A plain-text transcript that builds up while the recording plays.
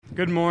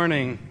Good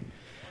morning.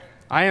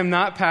 I am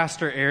not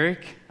Pastor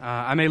Eric.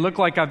 I may look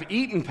like I've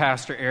eaten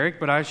Pastor Eric,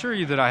 but I assure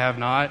you that I have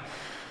not.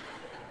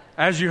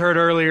 As you heard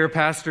earlier,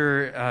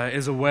 Pastor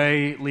is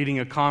away leading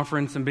a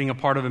conference and being a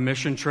part of a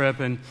mission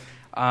trip, and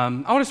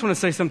I just want to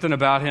say something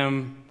about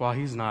him while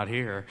he's not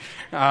here.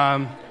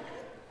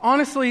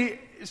 Honestly,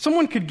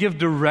 someone could give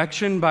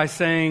direction by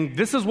saying,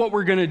 this is what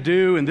we're going to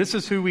do and this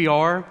is who we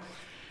are,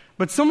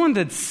 but someone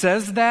that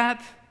says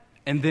that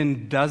and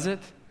then does it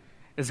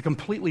is a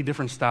completely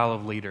different style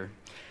of leader.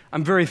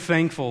 I'm very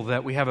thankful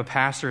that we have a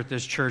pastor at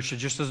this church that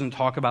just doesn't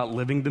talk about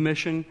living the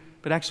mission,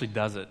 but actually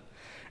does it.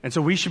 And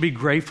so we should be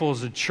grateful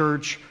as a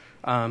church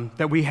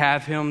that we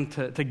have him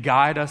to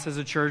guide us as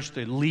a church,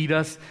 to lead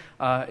us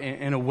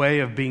in a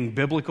way of being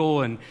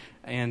biblical. And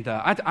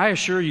I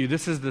assure you,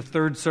 this is the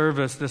third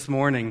service this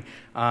morning,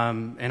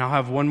 and I'll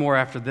have one more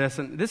after this.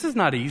 And this is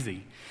not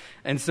easy.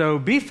 And so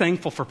be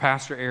thankful for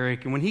Pastor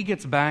Eric. And when he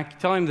gets back,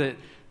 tell him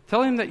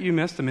that you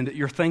missed him and that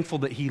you're thankful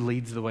that he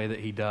leads the way that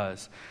he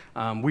does.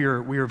 We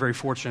are very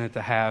fortunate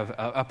to have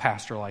a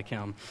pastor like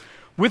him.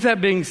 With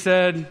that being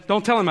said,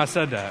 don't tell him I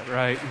said that,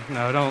 right?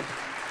 No,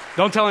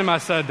 don't tell him I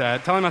said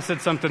that. Tell him I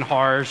said something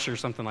harsh or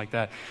something like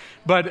that.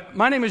 But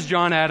my name is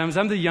John Adams.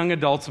 I'm the young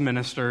adults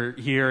minister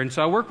here, and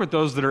so I work with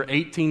those that are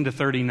 18 to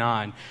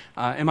 39.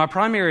 And my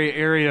primary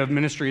area of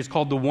ministry is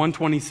called the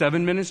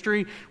 127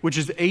 ministry, which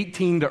is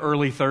 18 to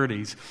early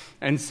 30s.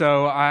 And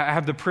so I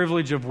have the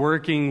privilege of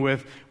working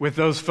with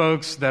those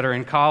folks that are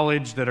in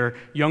college, that are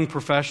young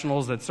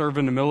professionals that serve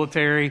in the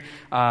military,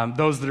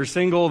 those that are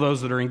single,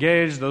 those that are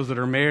engaged, those that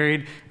are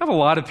married. I have a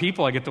lot of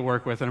people I get to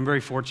work with, and I'm very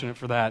fortunate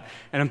for that.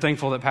 And I'm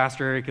thankful that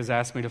Pastor Eric has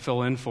asked me to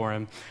fill in for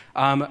him.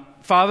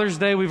 Father's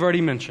Day, we've already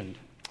mentioned,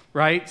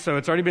 right? So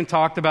it's already been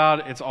talked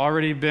about. It's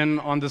already been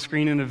on the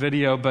screen in a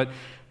video, but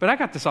I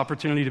got this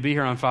opportunity to be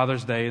here on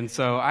Father's Day, and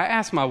so I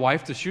asked my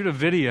wife to shoot a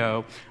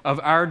video of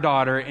our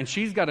daughter, and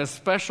she's got a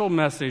special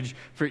message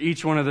for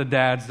each one of the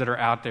dads that are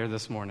out there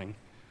this morning.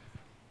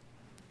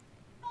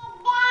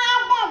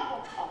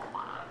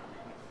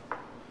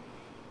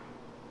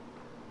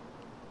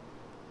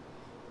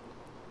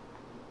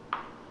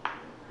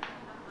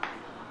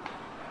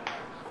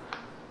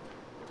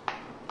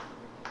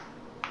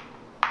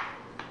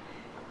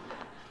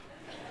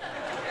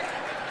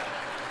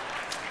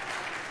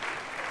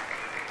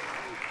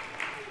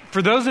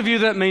 For those of you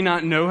that may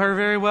not know her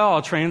very well,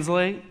 I'll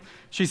translate.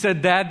 She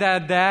said, "Dad,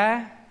 Dad,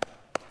 Dad,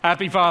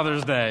 Happy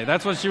Father's Day."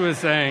 That's what she was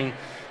saying.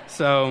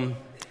 So,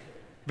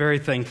 very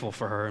thankful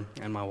for her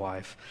and my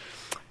wife.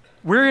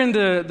 We're in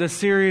the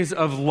series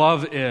of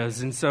Love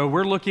Is, and so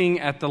we're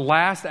looking at the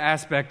last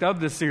aspect of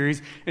this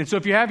series. And so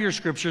if you have your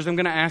scriptures, I'm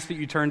going to ask that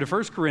you turn to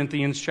 1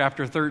 Corinthians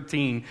chapter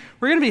 13.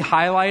 We're going to be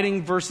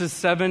highlighting verses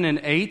 7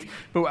 and 8,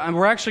 but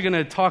we're actually going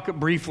to talk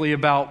briefly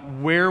about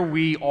where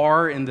we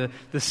are in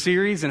the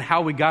series and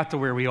how we got to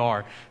where we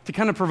are, to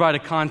kind of provide a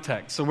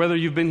context. So whether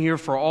you've been here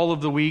for all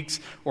of the weeks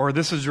or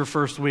this is your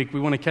first week,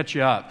 we want to catch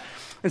you up.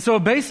 And so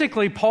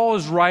basically, Paul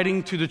is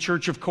writing to the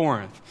church of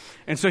Corinth.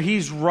 And so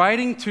he's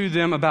writing to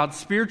them about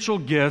spiritual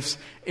gifts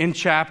in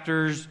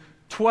chapters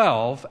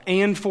 12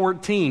 and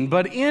 14.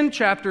 But in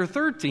chapter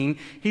 13,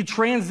 he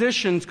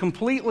transitions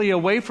completely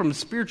away from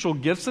spiritual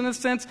gifts in a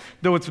sense,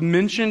 though it's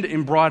mentioned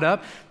and brought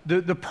up.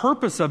 The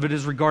purpose of it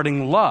is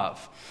regarding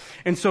love.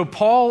 And so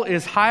Paul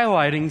is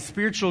highlighting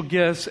spiritual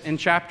gifts in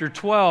chapter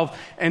 12.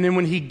 And then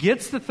when he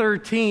gets to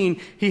 13,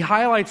 he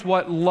highlights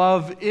what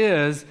love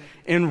is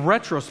in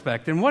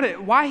retrospect. And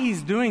why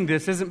he's doing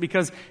this isn't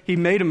because he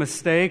made a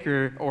mistake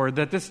or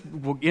that this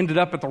ended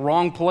up at the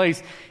wrong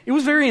place. It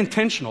was very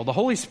intentional. The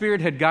Holy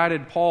Spirit had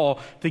guided Paul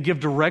to give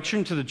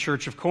direction to the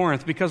church of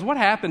Corinth, because what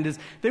happened is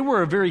they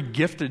were a very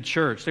gifted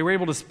church. They were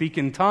able to speak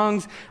in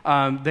tongues.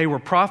 They were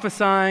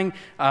prophesying.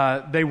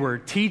 They were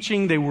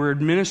teaching. They were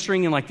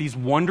administering in like these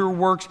wonder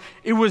works.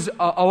 It was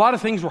a lot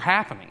of things were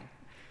happening.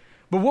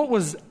 But what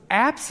was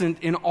absent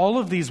in all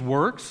of these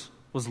works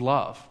was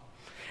love.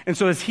 And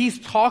so as he's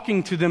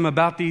talking to them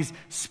about these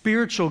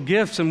spiritual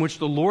gifts in which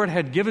the Lord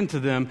had given to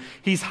them,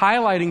 he's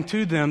highlighting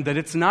to them that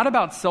it's not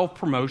about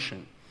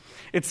self-promotion.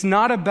 It's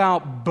not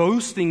about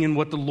boasting in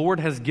what the Lord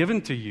has given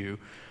to you.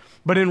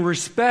 But in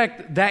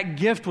respect, that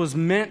gift was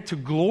meant to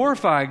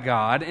glorify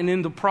God, and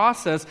in the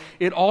process,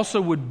 it also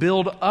would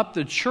build up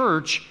the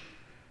church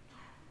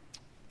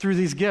through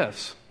these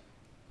gifts.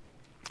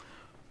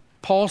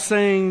 Paul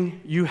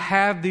saying, you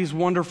have these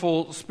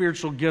wonderful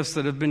spiritual gifts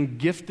that have been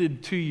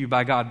gifted to you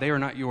by God. They are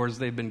not yours,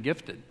 they've been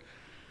gifted.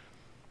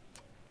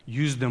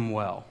 Use them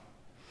well.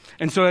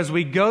 And so as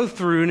we go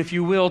through, and if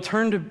you will,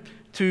 turn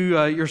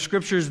to your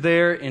scriptures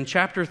there in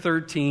chapter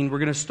 13. We're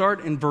going to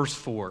start in verse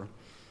 4.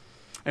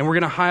 And we're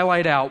going to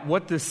highlight out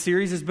what this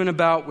series has been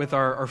about, with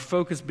our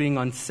focus being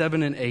on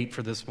 7 and 8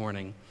 for this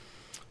morning.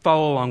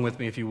 Follow along with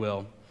me, if you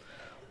will.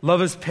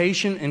 Love is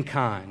patient and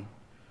kind.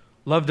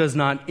 Love does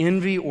not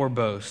envy or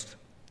boast.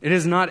 It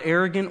is not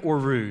arrogant or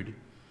rude.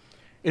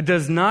 It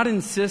does not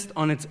insist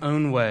on its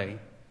own way.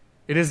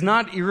 It is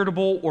not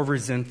irritable or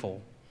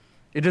resentful.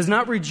 It does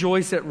not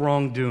rejoice at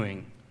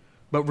wrongdoing,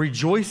 but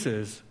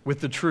rejoices with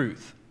the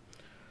truth.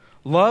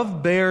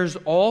 Love bears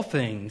all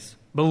things,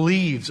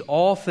 believes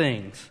all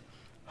things,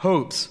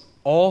 hopes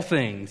all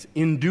things,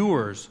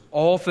 endures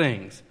all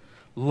things.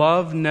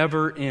 Love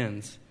never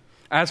ends.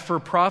 As for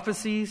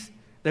prophecies,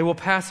 they will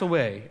pass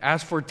away.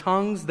 As for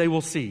tongues, they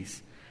will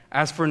cease.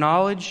 As for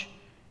knowledge,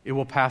 it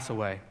will pass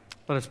away.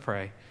 Let us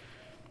pray.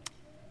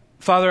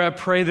 Father, I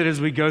pray that as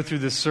we go through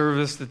this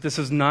service, that this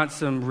is not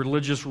some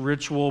religious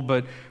ritual,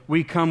 but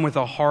we come with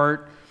a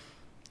heart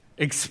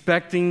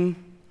expecting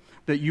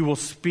that you will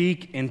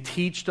speak and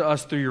teach to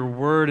us through your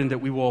word, and that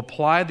we will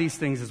apply these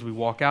things as we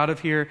walk out of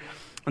here.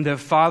 And that,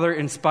 Father,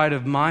 in spite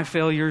of my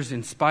failures,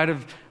 in spite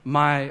of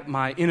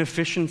my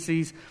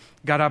inefficiencies,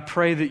 God, I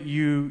pray that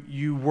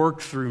you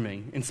work through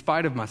me in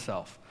spite of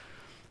myself.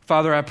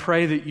 Father, I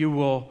pray that you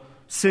will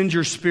send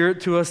your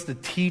Spirit to us to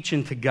teach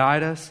and to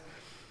guide us,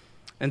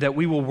 and that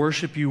we will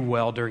worship you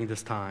well during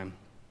this time.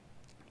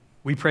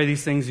 We pray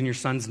these things in your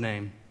Son's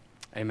name.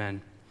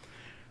 Amen.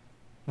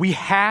 We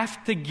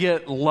have to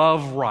get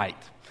love right.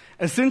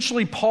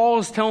 Essentially, Paul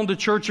is telling the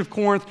church of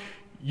Corinth,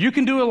 you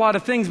can do a lot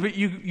of things, but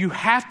you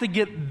have to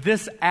get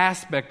this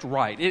aspect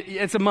right.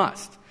 It's a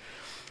must.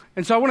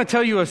 And so I want to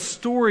tell you a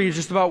story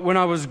just about when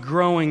I was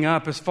growing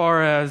up as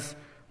far as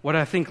what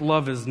I think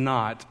love is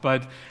not.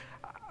 But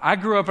I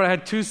grew up and I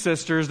had two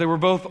sisters. They were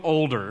both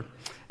older.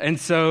 And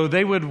so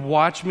they would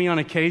watch me on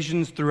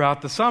occasions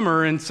throughout the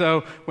summer. And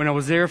so when I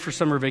was there for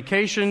summer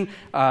vacation,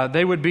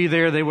 they would be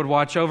there. They would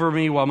watch over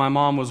me while my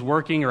mom was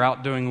working or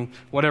out doing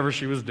whatever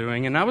she was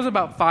doing. And I was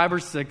about 5 or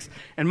 6,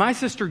 and my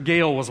sister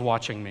Gail was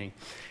watching me.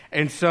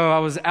 And so I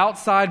was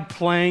outside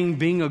playing,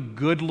 being a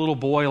good little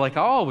boy like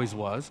I always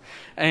was.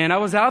 And I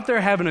was out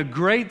there having a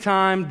great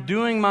time,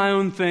 doing my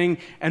own thing.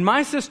 And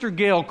my sister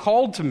Gail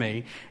called to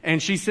me, and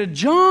she said,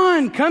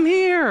 "John, come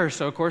here."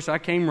 So, of course, I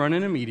came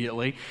running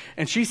immediately.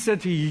 And she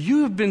said to you,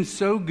 "You have been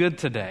so good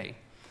today.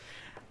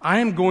 I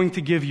am going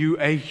to give you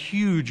a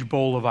huge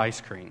bowl of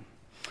ice cream.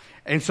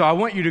 And so I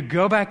want you to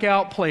go back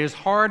out, play as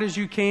hard as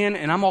you can,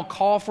 and I'm going to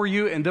call for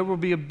you, and there will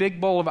be a big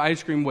bowl of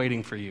ice cream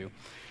waiting for you."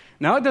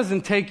 Now, it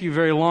doesn't take you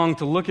very long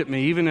to look at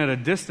me, even at a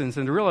distance,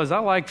 and to realize I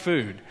like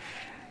food.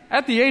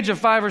 At the age of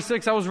 5 or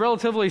 6, I was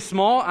relatively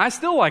small. I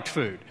still liked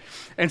food.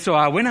 And so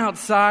I went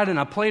outside and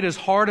I played as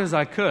hard as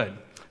I could.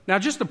 Now,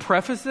 just to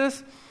preface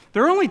this,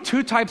 there are only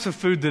 2 types of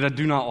food that I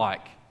do not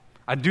like.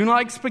 I do not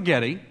like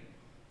spaghetti,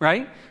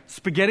 right?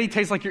 Spaghetti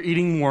tastes like you're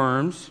eating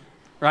worms,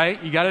 right?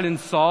 You got it in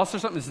sauce or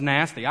something. It's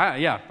nasty.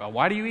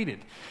 Why do you eat it?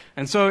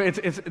 And so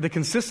it's the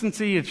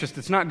consistency,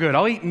 it's not good.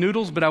 I'll eat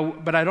noodles, but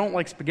I don't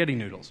like spaghetti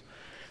noodles.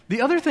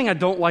 The other thing I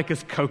don't like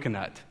is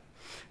coconut.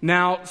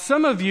 Now,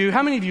 some of you,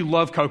 how many of you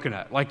love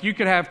coconut? Like, you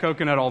could have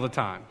coconut all the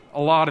time. A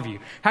lot of you.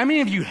 How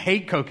many of you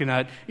hate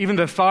coconut? Even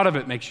the thought of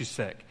it makes you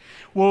sick.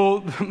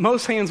 Well,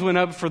 most hands went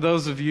up for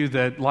those of you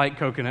that like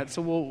coconut,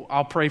 so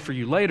I'll pray for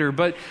you later.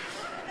 But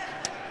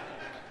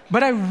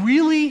I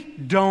really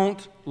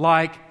don't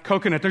like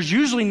coconut. There's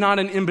usually not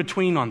an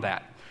in-between on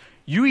that.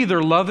 You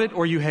either love it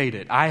or you hate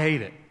it. I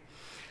hate it.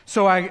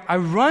 So I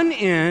run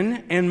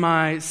in, and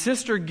my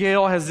sister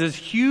Gail has this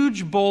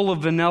huge bowl of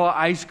vanilla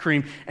ice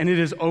cream, and it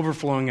is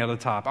overflowing at the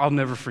top. I'll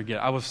never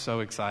forget. I was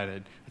so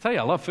excited. I tell you,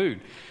 I love food.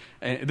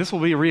 And this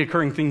will be a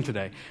reoccurring theme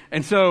today.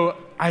 And so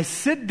I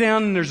sit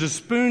down, and there's a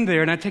spoon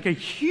there, and I take a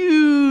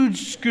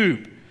huge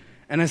scoop,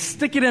 and I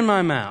stick it in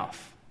my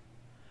mouth.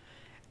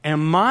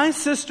 And my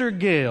sister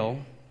Gail,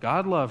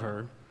 God love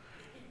her,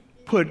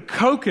 put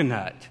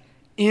coconut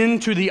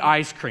into the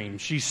ice cream.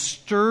 She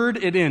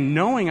stirred it in,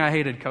 knowing I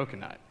hated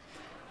coconut.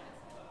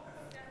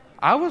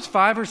 I was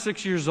 5 or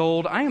 6 years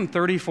old. I am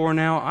 34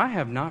 now. I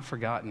have not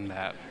forgotten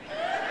that.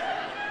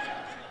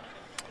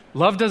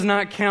 Love does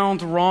not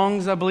count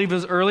wrongs, I believe,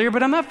 is earlier,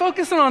 but I'm not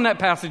focusing on that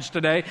passage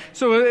today.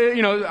 So,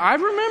 I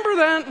remember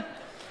that.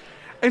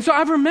 And so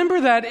I remember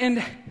that,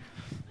 and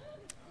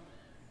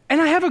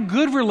I have a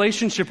good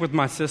relationship with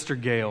my sister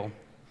Gail.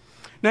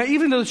 Now,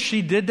 even though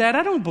she did that,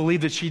 I don't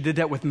believe that she did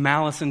that with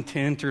malice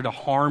intent or to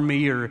harm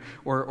me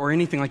or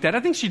anything like that. I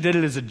think she did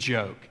it as a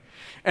joke.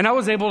 And I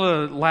was able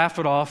to laugh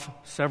it off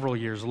several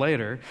years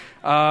later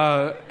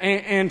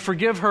and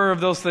forgive her of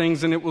those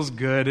things, and it was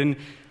good.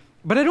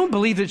 But I don't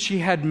believe that she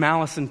had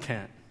malice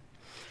intent.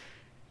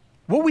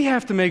 What we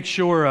have to make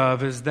sure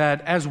of is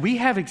that as we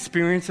have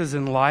experiences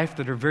in life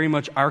that are very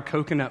much our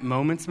coconut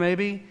moments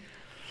maybe,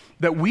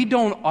 that we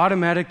don't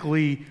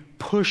automatically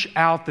push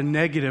out the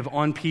negative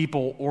on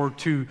people or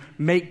to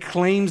make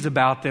claims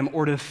about them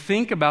or to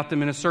think about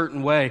them in a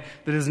certain way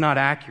that is not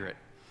accurate.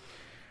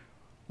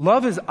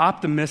 Love is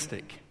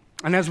optimistic.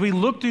 And as we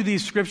look through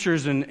these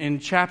scriptures in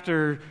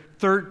chapter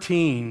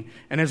 13,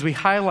 and as we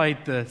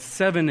highlight the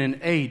 7 and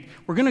 8,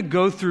 we're going to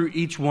go through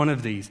each one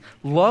of these.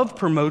 Love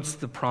promotes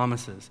the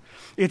promises.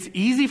 It's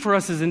easy for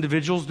us as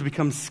individuals to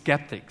become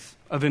skeptics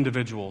of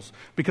individuals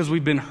because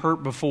we've been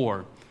hurt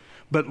before.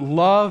 But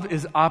love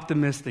is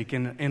optimistic,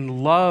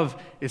 and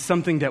love is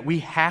something that we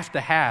have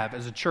to have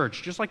as a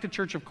church, just like the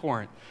Church of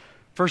Corinth.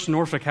 First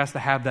Norfolk has to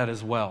have that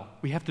as well.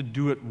 We have to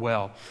do it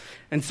well.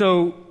 And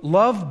so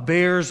love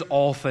bears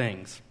all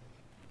things.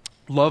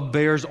 Love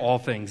bears all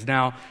things.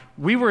 Now,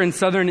 we were in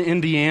southern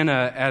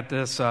Indiana at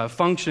this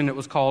function. It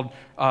was called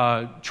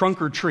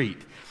Trunk or Treat.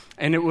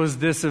 And it was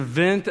this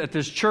event at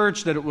this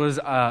church that it was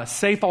a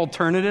safe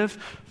alternative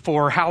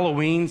for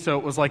Halloween. So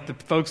it was like the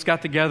folks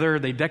got together,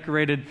 they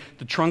decorated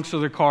the trunks of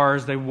their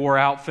cars, they wore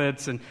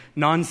outfits and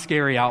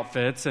non-scary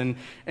outfits. And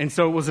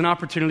so it was an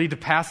opportunity to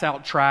pass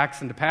out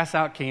tracts and to pass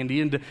out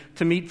candy and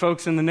to meet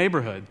folks in the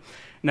neighborhood.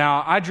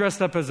 Now, I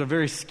dressed up as a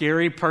very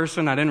scary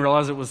person. I didn't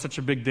realize it was such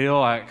a big deal.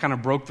 I kind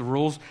of broke the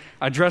rules.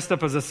 I dressed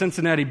up as a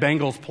Cincinnati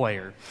Bengals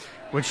player,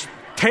 which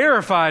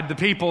terrified the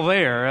people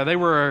there. They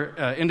were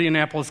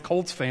Indianapolis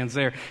Colts fans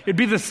there. It'd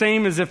be the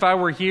same as if I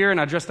were here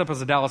and I dressed up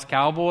as a Dallas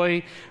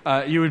Cowboy.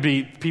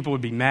 People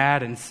would be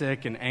mad and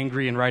sick and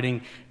angry and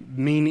writing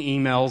mean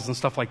emails and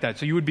stuff like that.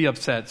 So you would be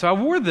upset. So I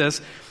wore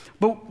this.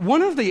 But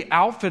one of the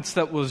outfits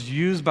that was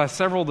used by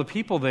several of the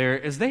people there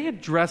is they had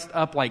dressed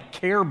up like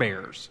Care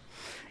Bears.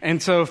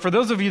 And so for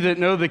those of you that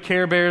know the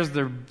Care Bears,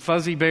 they're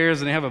fuzzy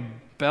bears and they have a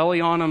belly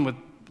on them with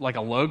like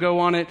a logo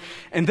on it.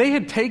 And they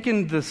had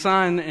taken the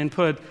sign and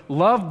put,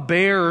 "Love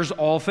bears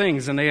all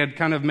things." And they had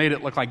kind of made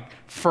it look like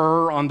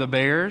fur on the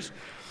bears.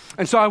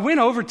 And so I went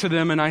over to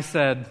them and I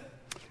said,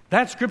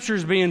 that scripture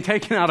is being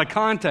taken out of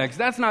context.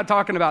 That's not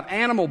talking about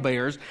animal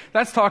bears.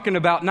 That's talking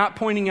about not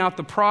pointing out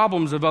the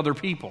problems of other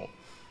people.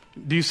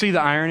 Do you see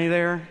the irony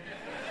there?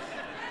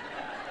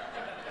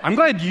 I'm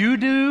glad you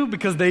do,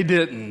 because they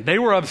didn't. They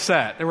were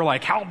upset. They were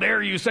like, "How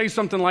dare you say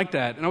something like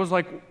that?" And I was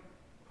like,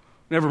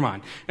 never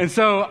mind. And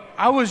so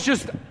I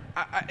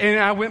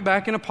went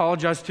back and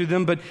apologized to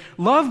them, but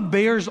love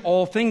bears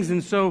all things.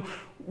 And so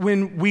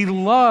when we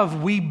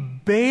love, we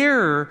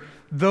bear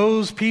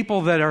those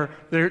people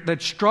that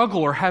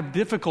struggle or have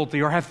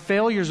difficulty or have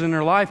failures in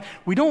their life.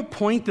 We don't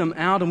point them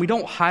out and we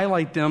don't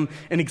highlight them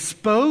and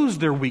expose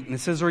their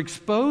weaknesses or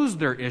expose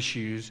their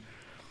issues,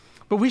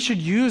 but we should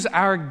use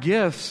our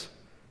gifts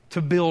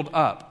to build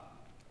up.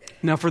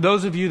 Now, for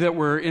those of you that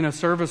were in a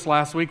service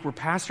last week where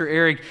Pastor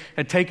Eric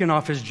had taken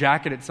off his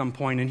jacket at some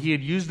point and he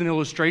had used an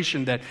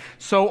illustration that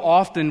so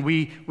often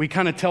we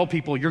kind of tell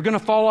people, "You're going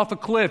to fall off a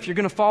cliff, you're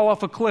going to fall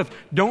off a cliff,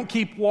 don't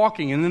keep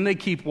walking," and then they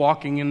keep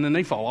walking and then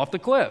they fall off the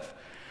cliff.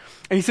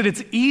 And he said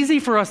it's easy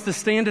for us to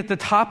stand at the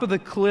top of the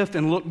cliff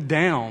and look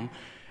down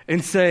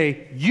and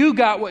say, "You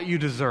got what you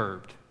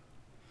deserved."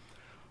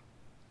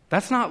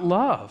 That's not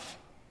love.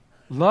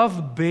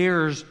 Love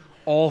bears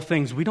all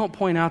things. We don't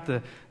point out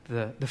the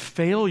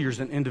failures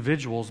in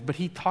individuals, but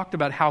he talked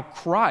about how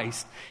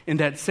Christ, in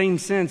that same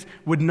sense,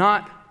 would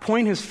not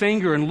point his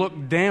finger and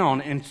look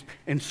down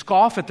and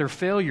scoff at their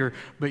failure,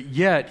 but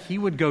yet he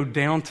would go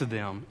down to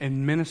them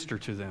and minister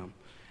to them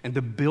and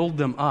to build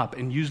them up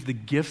and use the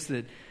gifts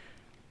that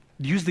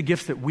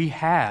we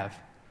have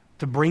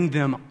to bring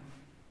them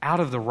out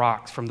of the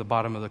rocks from the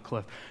bottom of the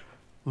cliff.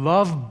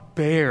 Love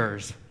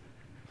bears.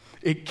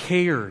 It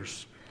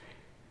cares.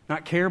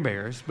 Not Care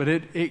Bears, but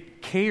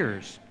it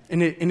cares.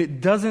 And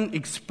it doesn't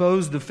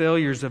expose the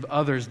failures of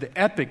others, the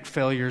epic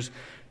failures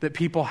that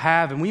people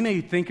have. And we may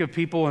think of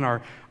people in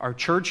our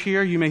church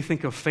here, you may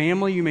think of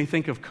family, you may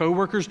think of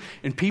coworkers,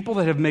 and people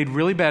that have made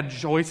really bad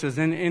choices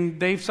and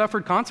they've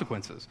suffered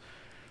consequences.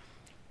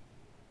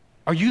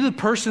 Are you the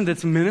person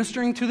that's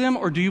ministering to them,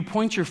 or do you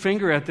point your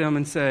finger at them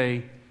and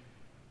say,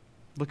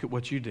 "Look at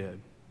what you did"?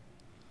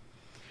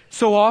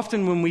 So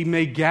often when we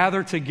may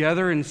gather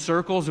together in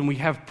circles and we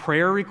have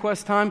prayer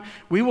request time,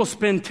 we will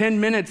spend 10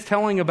 minutes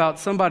telling about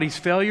somebody's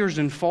failures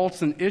and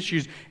faults and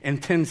issues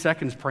and 10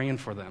 seconds praying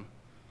for them.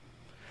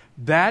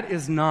 That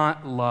is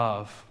not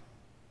love.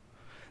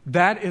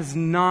 That is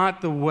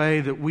not the way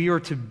that we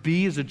are to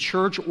be as a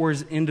church or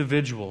as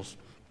individuals.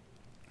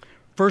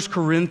 1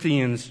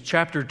 Corinthians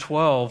chapter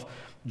 12,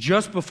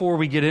 just before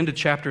we get into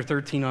chapter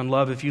 13 on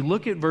love, if you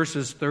look at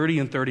verses 30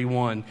 and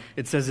 31,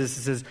 it says this,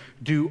 it says,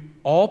 "Do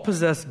all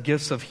possess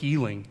gifts of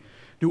healing?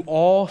 Do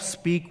all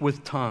speak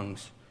with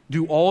tongues?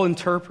 Do all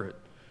interpret?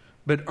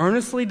 But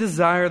earnestly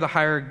desire the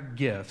higher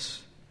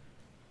gifts,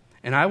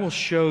 and I will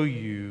show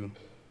you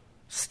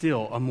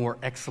still a more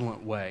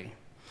excellent way."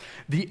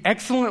 The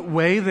excellent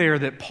way there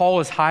that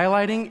Paul is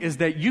highlighting is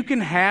that you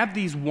can have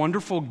these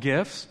wonderful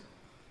gifts,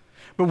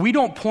 but we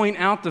don't point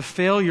out the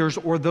failures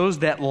or those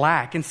that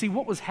lack. And see,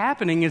 what was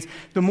happening is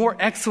the more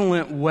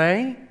excellent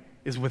way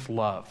is with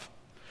love.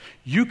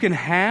 You can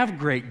have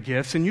great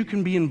gifts and you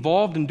can be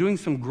involved in doing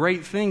some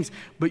great things,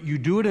 but you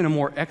do it in a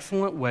more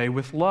excellent way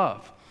with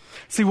love.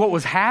 See, what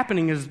was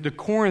happening is the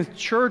Corinth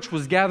church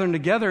was gathering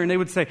together and they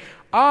would say,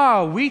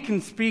 "We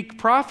can speak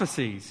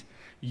prophecies.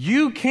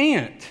 You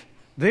can't.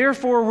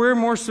 Therefore, we're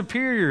more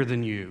superior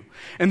than you."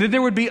 And then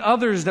there would be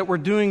others that were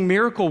doing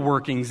miracle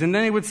workings. And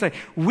then they would say,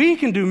 "We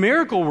can do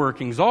miracle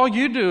workings. All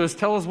you do is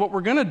tell us what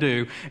we're going to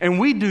do. And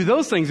we do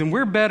those things, and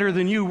we're better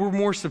than you. We're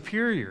more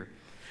superior."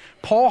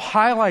 Paul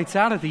highlights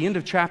out at the end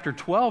of chapter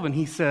 12, and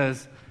he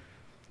says,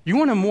 you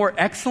want a more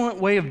excellent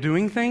way of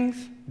doing things?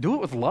 Do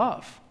it with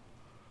love.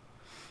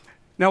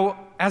 Now,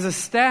 as a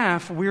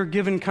staff, we're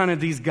given kind of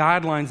these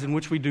guidelines in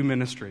which we do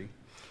ministry.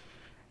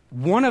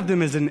 One of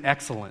them is in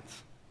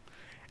excellence.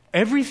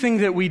 Everything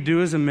that we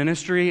do as a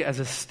ministry, as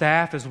a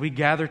staff, as we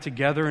gather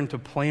together and to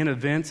plan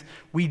events,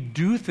 we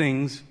do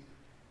things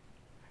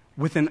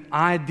with an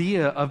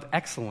idea of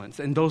excellence.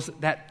 And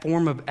that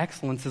form of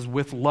excellence is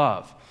with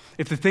love.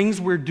 If the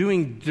things we're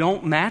doing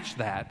don't match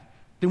that,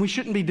 then we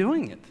shouldn't be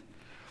doing it.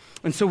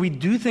 And so we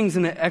do things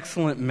in an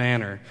excellent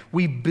manner.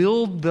 We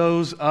build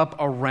those up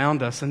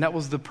around us, and that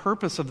was the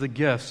purpose of the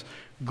gifts.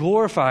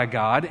 Glorify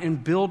God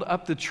and build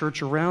up the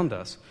church around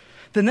us.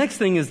 The next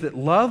thing is that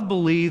love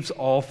believes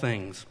all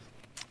things.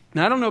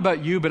 Now, I don't know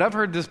about you, but I've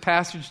heard this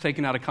passage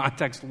taken out of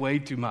context way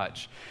too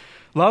much.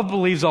 Love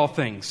believes all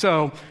things.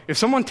 So if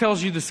someone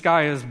tells you the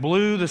sky is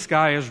blue, the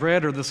sky is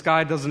red, or the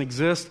sky doesn't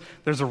exist,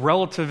 there's a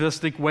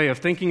relativistic way of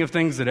thinking of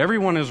things that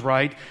everyone is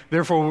right,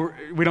 therefore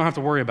we don't have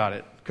to worry about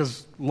it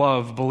because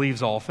love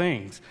believes all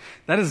things.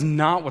 That is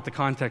not what the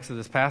context of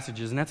this passage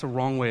is, and that's a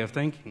wrong way of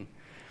thinking.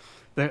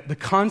 The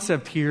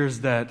concept here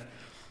is that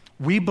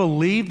we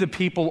believe the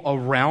people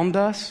around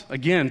us.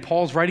 Again,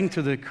 Paul's writing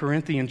to the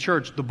Corinthian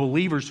church, the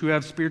believers who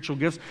have spiritual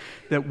gifts,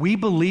 that we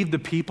believe the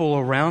people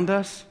around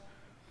us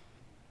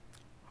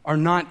are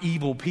not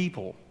evil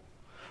people.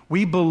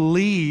 We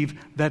believe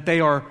that they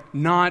are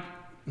not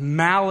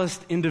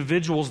maliced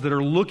individuals that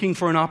are looking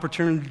for an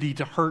opportunity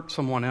to hurt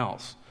someone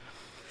else.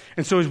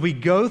 And so as we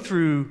go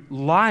through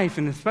life,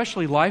 and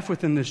especially life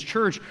within this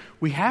church,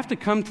 we have to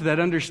come to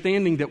that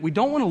understanding that we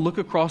don't want to look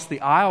across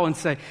the aisle and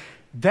say,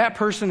 that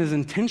person is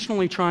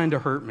intentionally trying to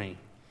hurt me.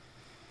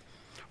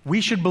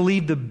 We should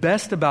believe the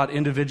best about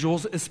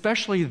individuals,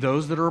 especially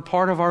those that are a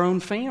part of our own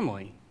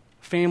family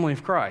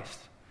of Christ.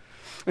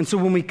 And so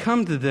when we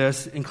come to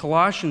this, in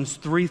Colossians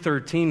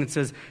 3:13, it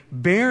says,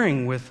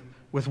 bearing with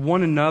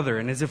one another,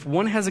 and as if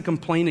one has a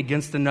complaint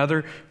against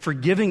another,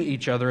 forgiving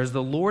each other as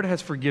the Lord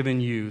has forgiven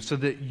you, so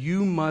that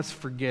you must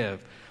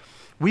forgive.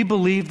 We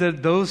believe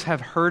that those have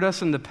hurt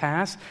us in the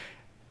past.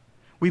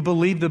 We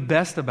believe the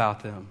best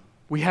about them.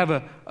 We have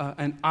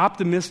an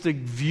optimistic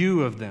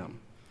view of them.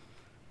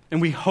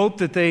 And we hope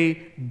that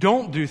they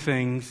don't do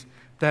things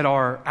that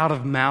are out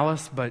of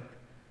malice, but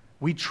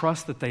we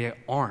trust that they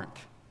aren't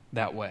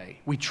that way.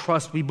 We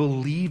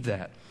believe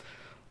that.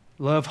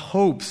 Love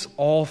hopes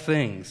all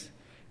things.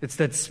 It's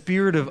that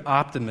spirit of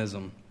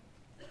optimism.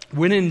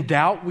 When in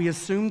doubt, we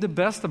assume the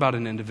best about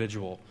an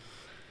individual.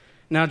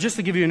 Now, just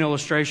to give you an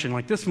illustration,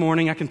 like this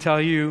morning, I can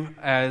tell you,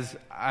 as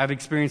I've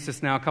experienced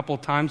this now a couple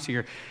of times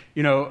here,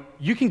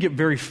 you can get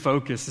very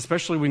focused,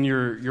 especially when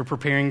you're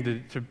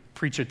preparing to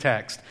preach a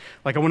text.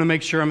 Like, I want to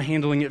make sure I'm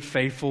handling it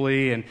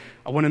faithfully, and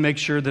I want to make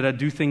sure that I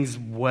do things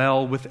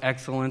well with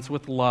excellence,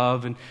 with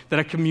love, and that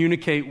I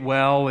communicate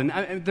well,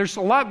 and there's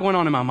a lot going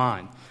on in my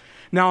mind.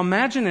 Now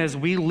imagine as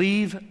we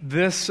leave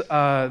this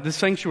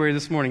sanctuary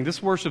this morning,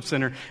 this worship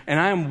center, and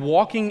I am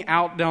walking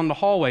out down the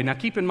hallway. Now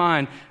keep in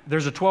mind,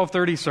 there's a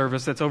 12:30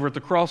 service that's over at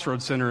the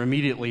Crossroads Center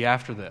immediately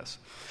after this.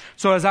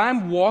 So as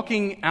I'm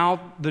walking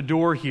out the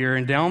door here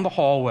and down the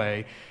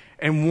hallway,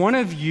 and one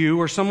of you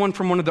or someone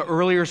from one of the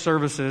earlier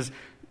services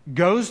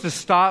goes to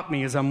stop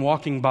me as I'm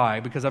walking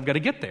by because I've got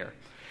to get there.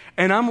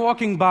 And I'm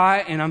walking by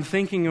and I'm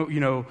thinking,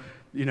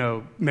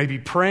 maybe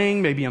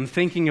praying, maybe I'm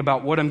thinking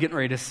about what I'm getting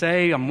ready to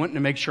say. I'm wanting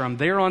to make sure I'm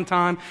there on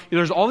time.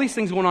 There's all these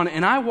things going on,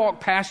 and I walk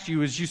past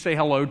you as you say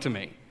hello to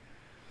me.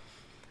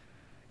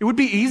 It would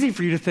be easy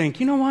for you to think,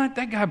 you know what,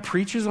 that guy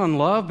preaches on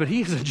love, but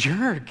he is a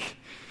jerk.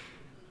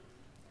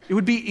 It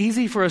would be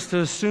easy for us to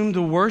assume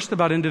the worst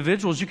about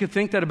individuals. You could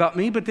think that about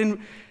me, but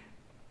then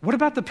what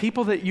about the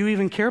people that you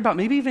even care about?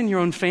 Maybe even your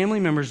own family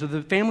members or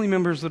the family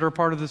members that are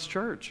part of this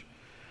church.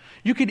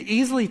 You could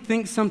easily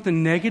think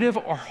something negative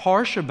or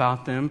harsh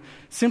about them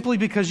simply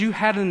because you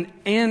had an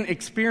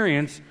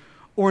experience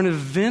or an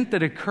event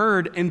that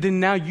occurred, and then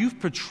now you've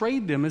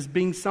portrayed them as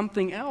being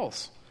something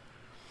else.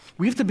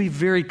 We have to be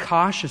very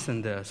cautious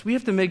in this. We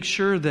have to make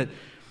sure that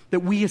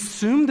we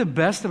assume the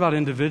best about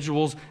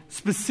individuals,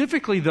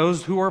 specifically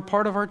those who are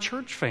part of our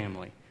church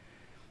family.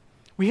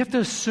 We have to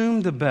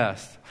assume the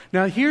best.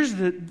 Now, here's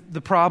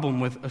the problem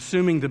with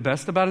assuming the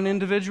best about an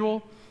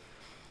individual,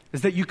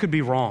 is that you could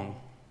be wrong.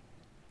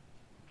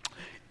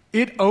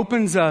 It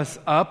opens us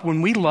up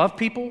when we love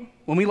people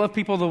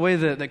the way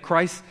that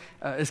Christ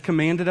has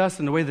commanded us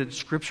and the way that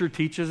Scripture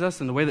teaches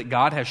us and the way that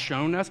God has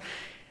shown us.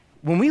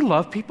 When we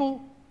love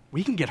people,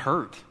 we can get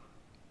hurt.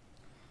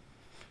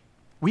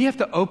 We have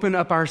to open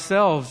up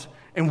ourselves,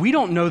 and we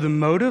don't know the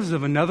motives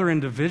of another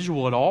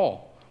individual at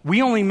all.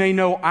 We only may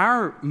know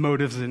our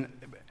motives, and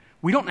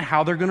we don't know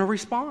how they're going to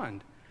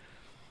respond.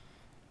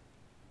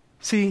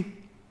 See,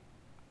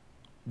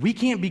 we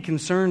can't be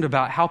concerned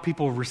about how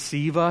people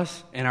receive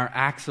us and our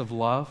acts of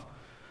love.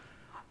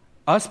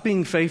 Us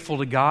being faithful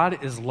to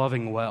God is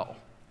loving well,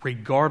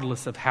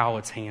 regardless of how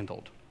it's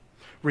handled,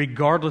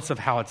 regardless of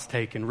how it's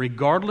taken,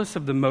 regardless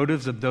of the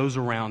motives of those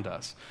around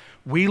us.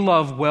 We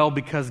love well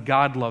because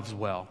God loves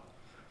well.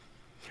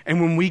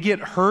 And when we get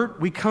hurt,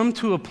 we come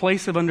to a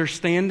place of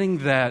understanding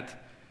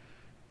that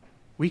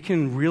we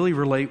can really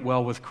relate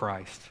well with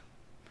Christ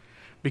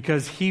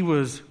because He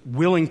was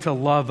willing to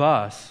love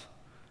us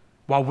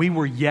while we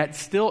were yet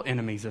still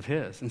enemies of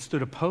His and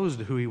stood opposed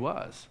to who He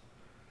was.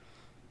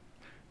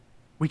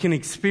 we can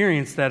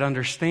experience that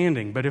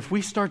understanding. But if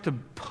we start to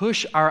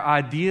push our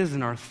ideas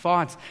and our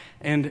thoughts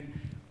and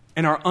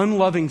our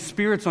unloving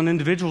spirits on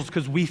individuals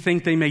because we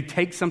think they may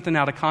take something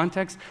out of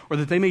context or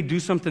that they may do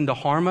something to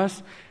harm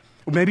us,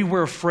 or maybe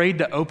we're afraid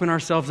to open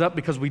ourselves up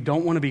because we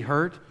don't want to be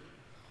hurt,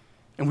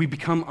 and we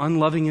become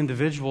unloving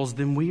individuals,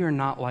 then we are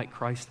not like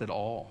Christ at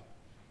all.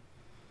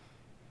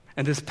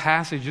 And this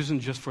passage isn't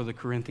just for the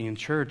Corinthian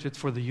church, it's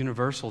for the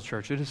universal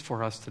church. It is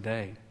for us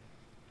today.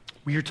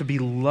 We are to be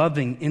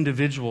loving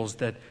individuals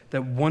that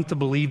want to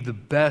believe the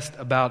best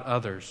about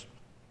others.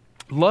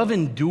 Love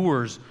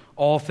endures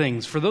all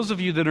things. For those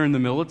of you that are in the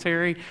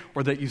military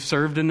or that you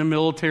served in the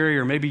military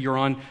or maybe you're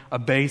on a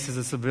base as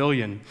a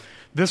civilian,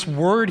 this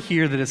word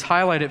here that is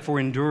highlighted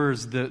for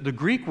endures, the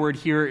Greek word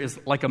here is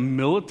like a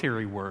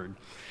military word.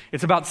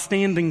 It's about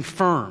standing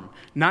firm,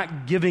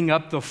 not giving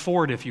up the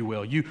fort, if you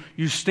will.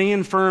 You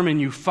stand firm and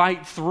you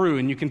fight through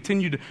and you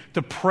continue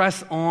to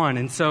press on.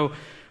 And so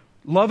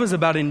love is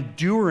about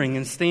enduring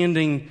and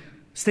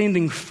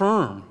standing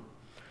firm.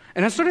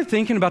 And I started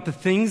thinking about the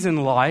things in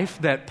life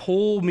that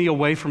pull me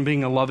away from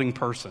being a loving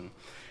person.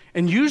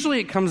 And usually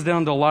it comes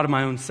down to a lot of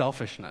my own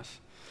selfishness.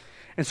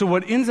 And so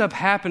what ends up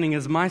happening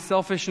is my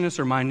selfishness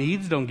or my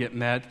needs don't get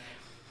met,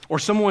 or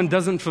someone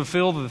doesn't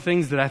fulfill the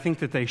things that I think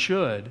that they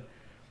should,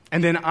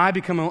 and then I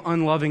become an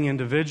unloving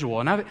individual.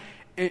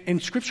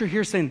 And Scripture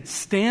here is saying,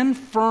 stand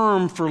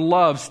firm for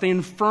love,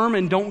 stand firm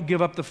and don't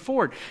give up the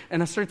fort.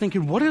 And I started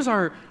thinking, what is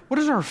our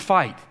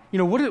fight?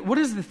 What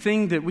is the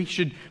thing that we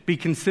should be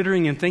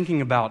considering and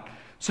thinking about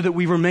so that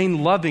we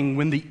remain loving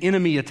when the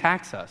enemy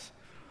attacks us?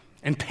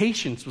 And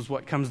patience was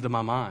what comes to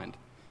my mind,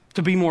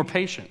 to be more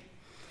patient.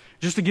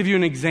 Just to give you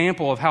an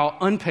example of how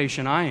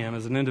impatient I am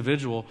as an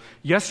individual,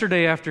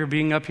 yesterday after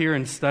being up here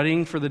and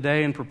studying for the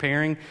day and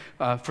preparing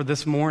for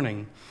this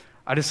morning,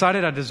 I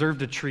decided I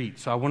deserved a treat,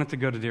 so I wanted to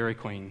go to Dairy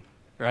Queen,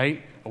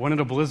 right? I wanted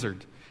a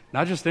Blizzard.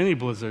 Not just any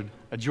Blizzard,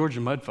 a Georgia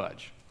Mud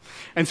Fudge.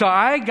 And so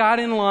I got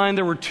in line.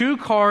 There were 2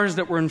 cars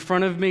that were in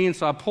front of me, and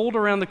so I pulled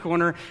around the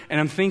corner, and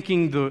I'm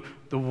thinking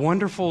the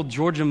wonderful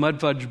Georgia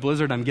Mud Fudge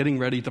Blizzard I'm getting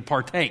ready to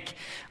partake.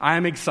 I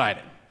am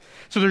excited.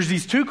 So there's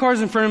these 2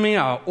 cars in front of me.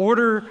 I'll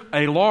order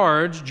a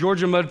large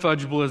Georgia Mud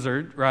Fudge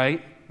Blizzard,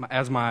 right,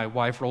 as my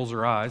wife rolls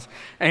her eyes,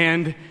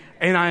 and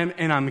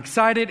I'm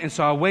excited, and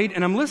so I wait,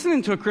 and I'm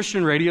listening to a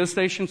Christian radio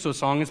station, so a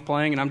song is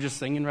playing, and I'm just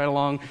singing right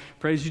along,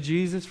 praise you,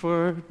 Jesus,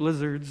 for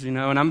blizzards, and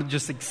I'm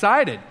just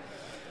excited.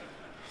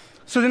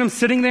 So then I'm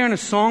sitting there, and a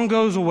song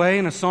goes away,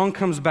 and a song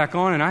comes back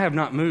on, and I have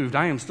not moved.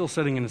 I am still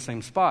sitting in the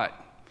same spot.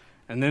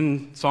 And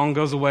then song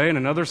goes away, and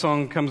another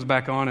song comes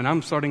back on, and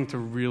I'm starting to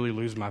really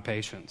lose my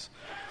patience.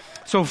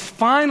 So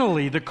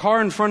finally, the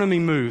car in front of me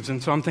moves,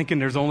 and so I'm thinking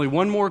there's only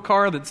one more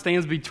car that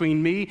stands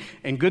between me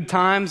and good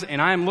times,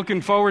 and I am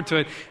looking forward to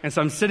it. And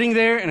so I'm sitting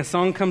there, and a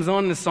song comes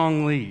on, and the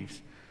song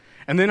leaves.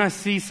 And then I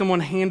see someone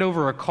hand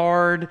over a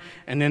card,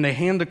 and then they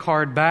hand the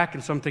card back,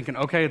 and so I'm thinking,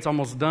 okay, it's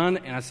almost done.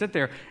 And I sit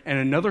there, and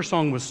another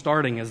song was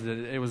starting as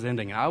it was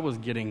ending. I was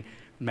getting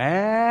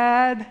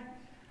mad,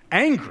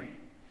 angry.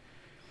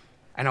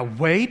 And I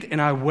wait, and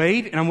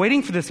I'm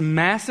waiting for this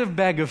massive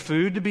bag of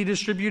food to be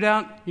distributed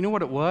out. You know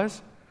what it was?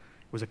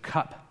 It was a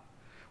cup.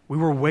 We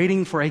were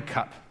waiting for a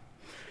cup.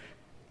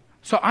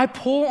 So I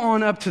pull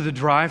on up to the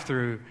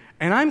drive-thru,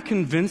 and I'm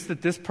convinced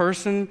that this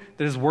person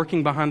that is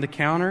working behind the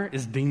counter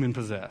is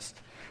demon-possessed,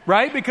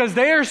 right? Because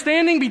they are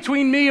standing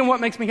between me and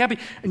what makes me happy.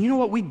 And you know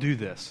what? We do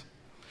this.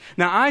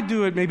 Now, I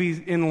do it maybe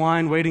in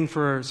line waiting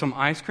for some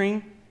ice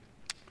cream.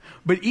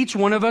 But each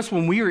one of us,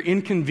 when we are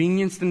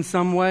inconvenienced in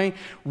some way,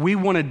 we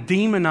want to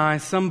demonize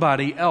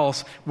somebody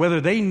else,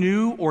 whether they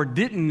knew or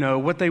didn't know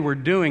what they were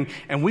doing,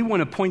 and we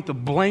want to point the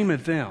blame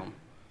at them.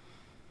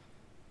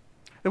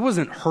 It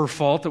wasn't her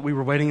fault that we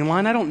were waiting in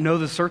line. I don't know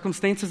the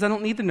circumstances. I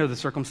don't need to know the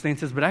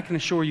circumstances, but I can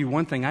assure you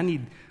one thing. I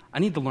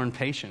need to learn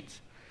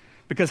patience.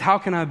 Because how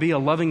can I be a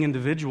loving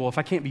individual if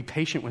I can't be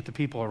patient with the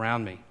people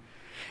around me?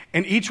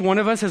 And each one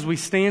of us, as we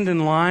stand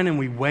in line and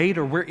we wait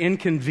or we're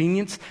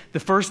inconvenienced, the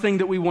first thing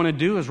that we want to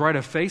do is write a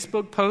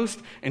Facebook post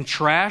and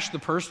trash the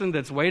person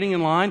that's waiting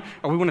in line,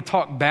 or we want to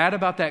talk bad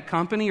about that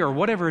company or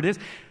whatever it is.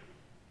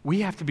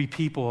 We have to be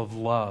people of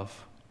love,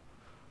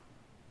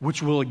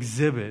 which will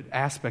exhibit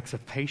aspects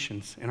of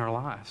patience in our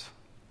lives.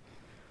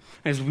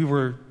 As we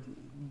were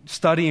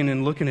studying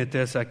and looking at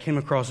this, I came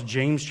across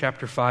James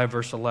chapter 5,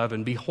 verse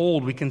 11.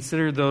 Behold, we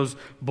consider those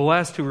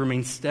blessed who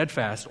remain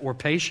steadfast or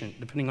patient,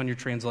 depending on your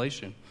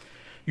translation.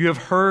 You have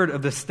heard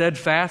of the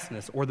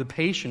steadfastness or the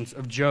patience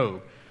of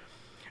Job,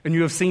 and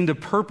you have seen the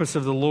purpose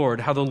of the Lord,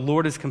 how the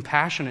Lord is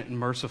compassionate and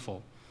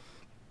merciful.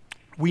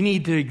 We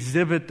need to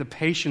exhibit the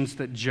patience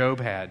that Job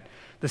had,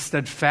 the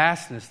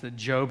steadfastness that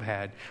Job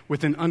had,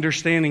 with an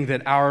understanding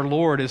that our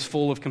Lord is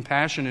full of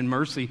compassion and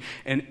mercy,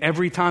 and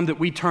every time that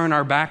we turn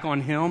our back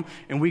on Him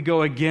and we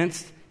go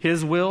against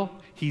His will,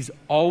 He's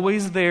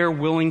always there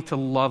willing to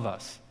love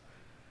us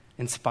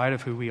in spite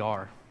of who we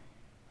are.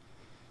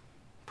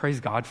 Praise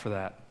God for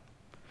that.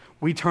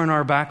 We turn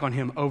our back on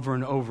Him over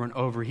and over and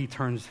over. He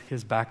turns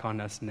His back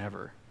on us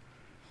never.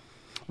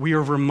 We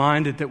are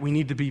reminded that we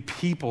need to be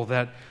people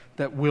that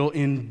will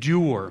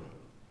endure.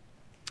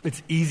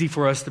 it's easy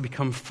for us to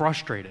become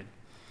frustrated.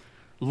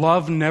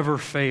 Love never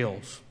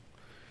fails.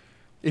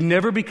 It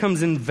never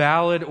becomes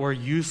invalid or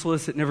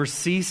useless. It never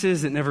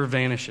ceases. It never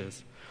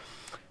vanishes.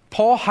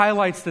 Paul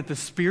highlights that the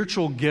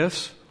spiritual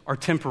gifts are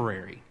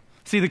temporary.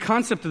 See, the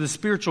concept of the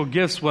spiritual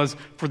gifts was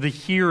for the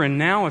here and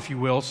now, if you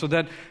will, so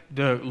that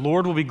the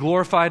Lord will be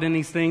glorified in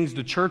these things,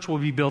 the church will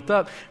be built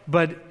up.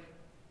 But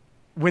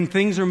when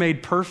things are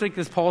made perfect,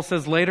 as Paul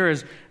says later,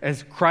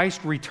 as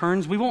Christ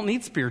returns, we won't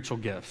need spiritual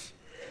gifts.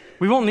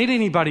 We won't need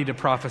anybody to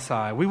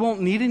prophesy. We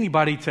won't need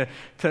anybody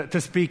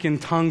to speak in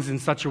tongues in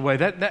such a way.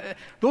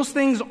 Those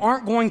things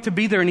aren't going to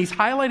be there. And he's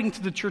highlighting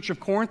to the church of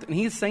Corinth, and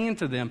he is saying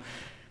to them,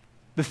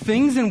 the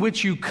things in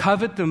which you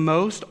covet the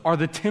most are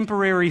the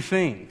temporary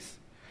things.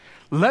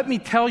 Let me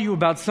tell you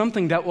about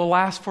something that will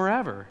last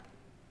forever.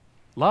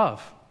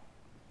 Love.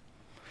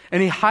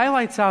 And he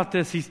highlights out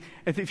this.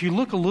 If you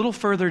look a little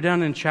further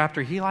down in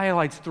chapter, he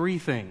highlights three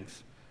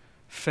things: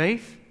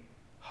 faith,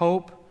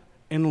 hope,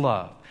 and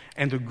love.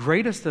 And the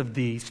greatest of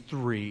these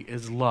three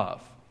is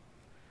love.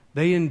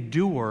 They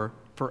endure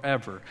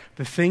forever.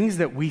 The things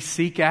that we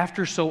seek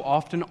after so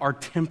often are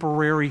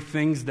temporary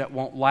things that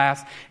won't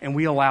last, and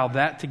we allow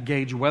that to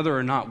gauge whether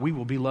or not we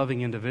will be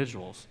loving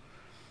individuals.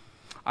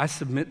 I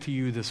submit to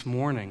you this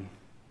morning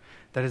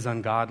that is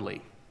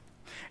ungodly,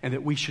 and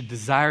that we should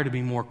desire to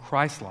be more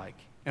Christ-like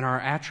in our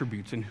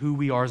attributes and who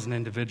we are as an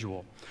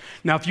individual.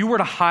 Now, if you were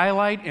to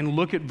highlight and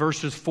look at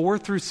verses 4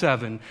 through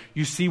 7,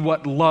 you see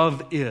what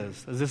love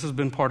is, as this has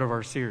been part of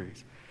our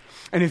series.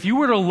 And if you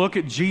were to look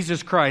at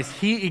Jesus Christ,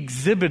 he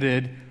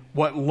exhibited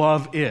what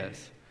love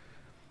is.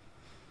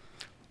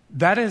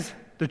 That is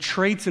the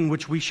traits in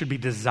which we should be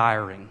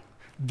desiring.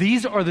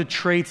 These are the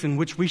traits in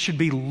which we should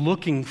be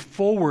looking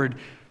forward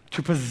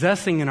to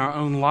possessing in our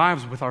own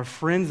lives with our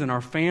friends and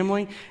our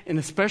family, and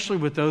especially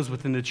with those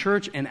within the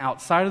church and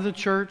outside of the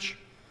church.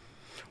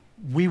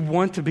 We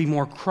want to be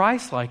more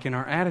Christ-like in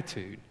our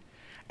attitude.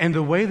 And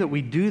the way that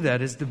we do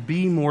that is to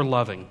be more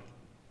loving.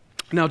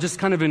 Now, just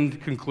kind of in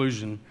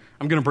conclusion,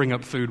 I'm going to bring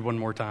up food one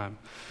more time.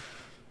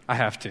 I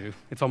have to.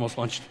 It's almost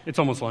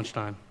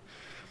lunchtime.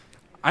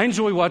 I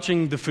enjoy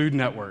watching the Food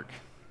Network.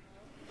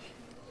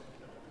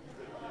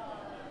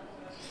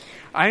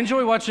 I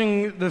enjoy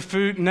watching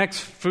the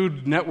next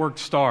Food Network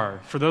star.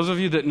 For those of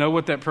you that know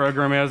what that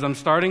program is, I'm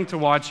starting to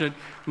watch it.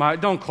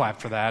 Don't clap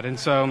for that. And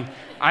so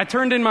I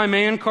turned in my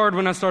man card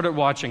when I started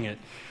watching it.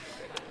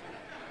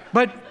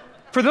 But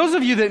for those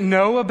of you that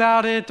know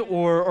about it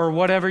or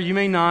whatever, you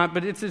may not,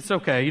 but it's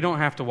okay. You don't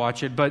have to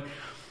watch it. But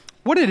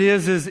what it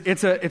is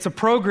it's a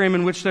program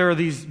in which there are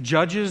these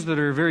judges that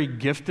are very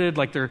gifted,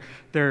 like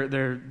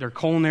they're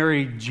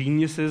culinary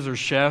geniuses or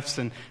chefs,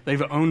 and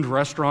they've owned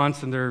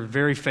restaurants and they're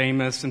very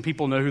famous, and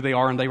people know who they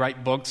are, and they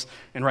write books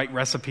and write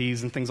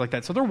recipes and things like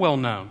that. So they're well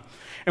known.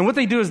 And what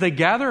they do is they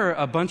gather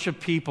a bunch of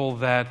people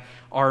that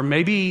are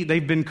maybe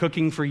they've been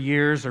cooking for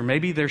years, or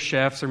maybe they're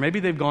chefs, or maybe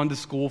they've gone to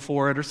school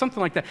for it, or something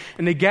like that.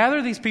 And they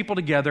gather these people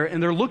together,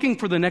 and they're looking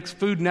for the next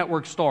Food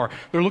Network star.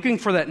 They're looking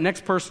for that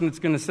next person that's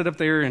going to sit up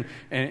there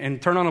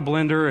and turn on a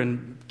blender,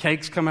 and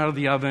cakes come out of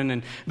the oven,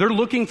 and they're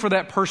looking for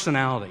that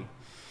personality.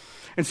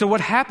 And so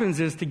what happens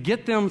is, to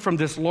get them from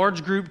this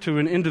large group to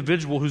an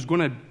individual who's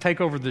going to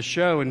take over the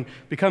show and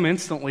become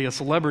instantly a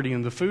celebrity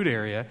in the food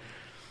area,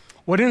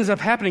 what ends up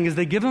happening is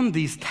they give them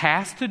these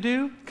tasks to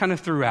do kind of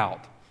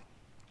throughout.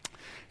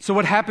 So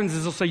what happens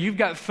is they'll say, you've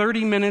got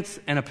 30 minutes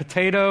and a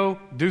potato,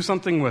 do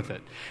something with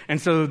it.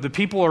 And so the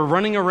people are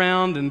running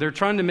around and they're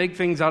trying to make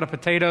things out of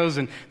potatoes,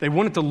 and they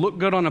want it to look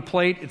good on a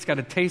plate. It's got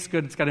to taste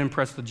good. It's got to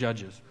impress the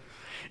judges.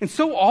 And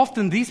so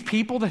often these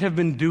people that have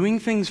been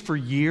doing things for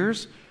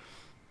years,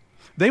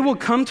 they will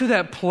come to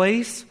that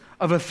place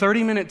of a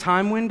 30-minute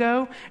time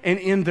window, and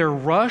in their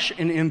rush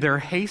and in their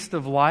haste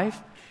of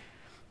life,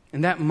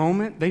 in that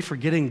moment, they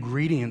forget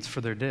ingredients for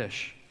their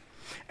dish.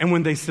 And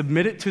when they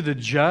submit it to the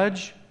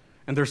judge,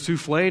 and their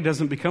souffle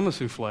doesn't become a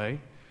souffle,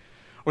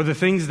 or the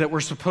things that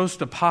were supposed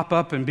to pop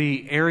up and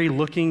be airy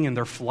looking, and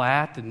they're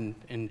flat,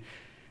 and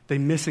they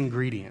miss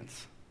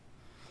ingredients.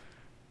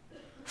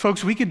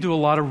 Folks, we could do a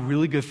lot of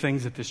really good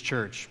things at this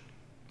church.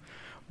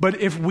 But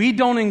if we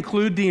don't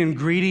include the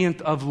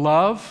ingredient of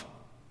love,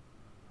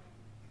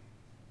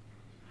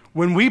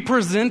 when we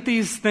present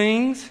these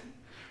things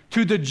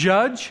to the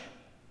judge,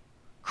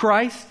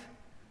 Christ,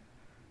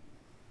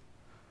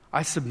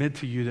 I submit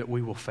to you that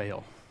we will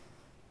fail.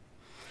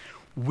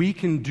 We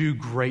can do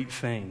great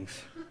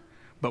things,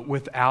 but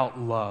without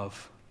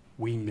love,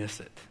 we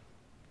miss it.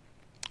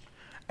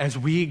 As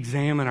we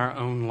examine our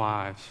own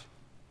lives,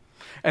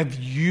 as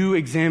you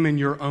examine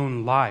your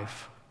own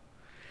life,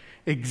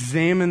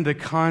 examine the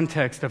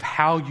context of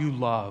how you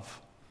love.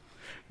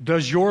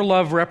 Does your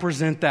love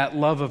represent that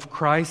love of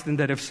Christ, and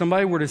that if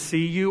somebody were to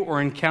see you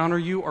or encounter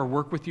you or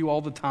work with you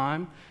all the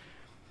time,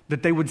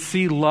 that they would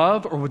see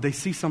love, or would they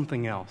see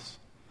something else?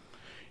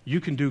 You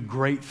can do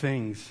great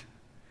things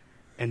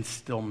and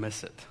still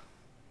miss it.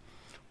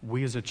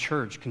 We as a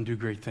church can do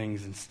great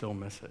things and still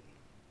miss it.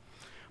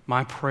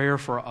 My prayer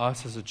for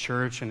us as a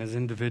church and as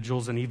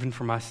individuals, and even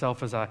for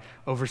myself as I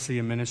oversee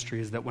a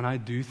ministry, is that when I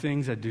do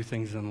things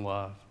in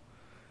love.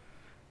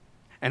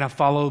 And I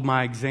followed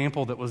my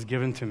example that was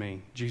given to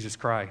me, Jesus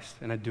Christ,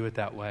 and I do it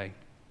that way.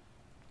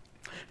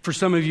 For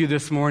some of you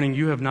this morning,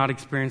 you have not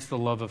experienced the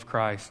love of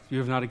Christ. You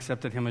have not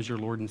accepted him as your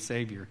Lord and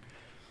Savior.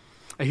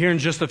 Here in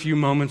just a few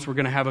moments, we're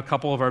going to have a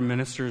couple of our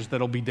ministers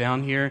that'll be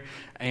down here,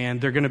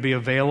 and they're going to be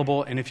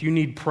available. And if you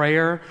need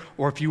prayer,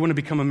 or if you want to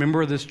become a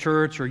member of this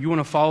church, or you want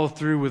to follow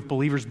through with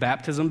believer's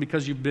baptism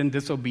because you've been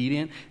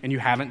disobedient and you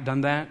haven't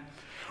done that,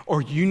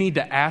 or you need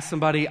to ask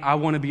somebody, I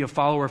want to be a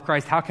follower of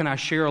Christ, how can I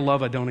share a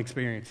love I don't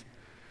experience?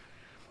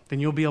 Then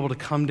you'll be able to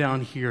come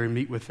down here and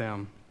meet with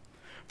them.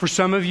 For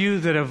some of you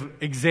that have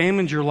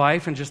examined your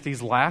life in just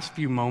these last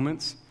few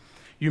moments,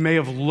 you may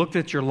have looked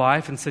at your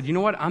life and said, you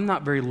know what, I'm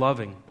not very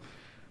loving.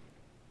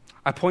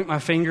 I point my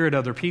finger at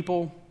other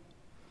people.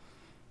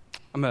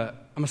 I'm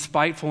a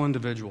spiteful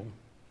individual.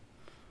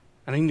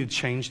 And I need to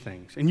change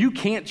things. And you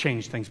can't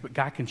change things, but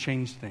God can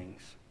change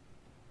things.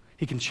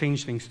 He can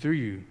change things through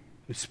you.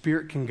 The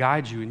Spirit can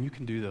guide you, and you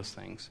can do those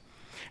things.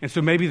 And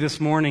so maybe this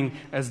morning,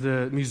 as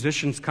the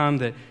musicians come,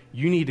 that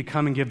you need to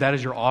come and give that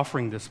as your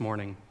offering this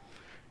morning.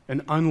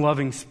 An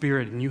unloving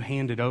spirit, and you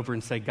hand it over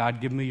and say,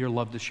 God, give me your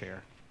love to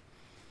share.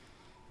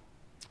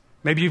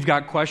 Maybe you've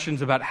got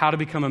questions about how to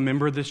become a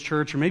member of this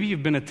church, or maybe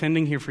you've been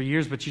attending here for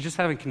years, but you just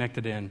haven't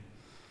connected in.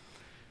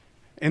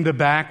 In the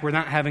back, we're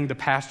not having the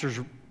pastor's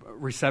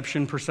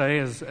reception per se,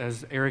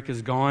 as Eric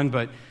is gone,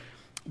 but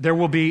there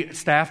will be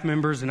staff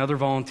members and other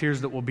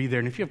volunteers that will be there.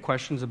 And if you have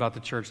questions about the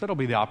church, that'll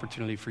be the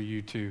opportunity for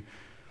you to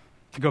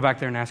go back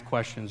there and ask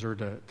questions or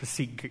to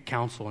seek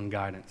counsel and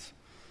guidance.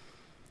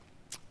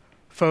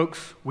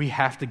 Folks, we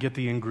have to get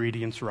the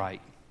ingredients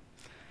right.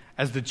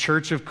 As the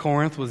church of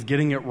Corinth was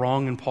getting it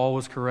wrong and Paul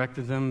was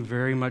correcting them,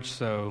 very much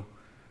so,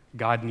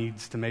 God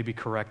needs to maybe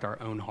correct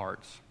our own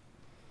hearts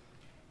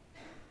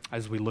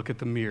as we look at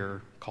the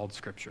mirror called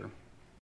Scripture.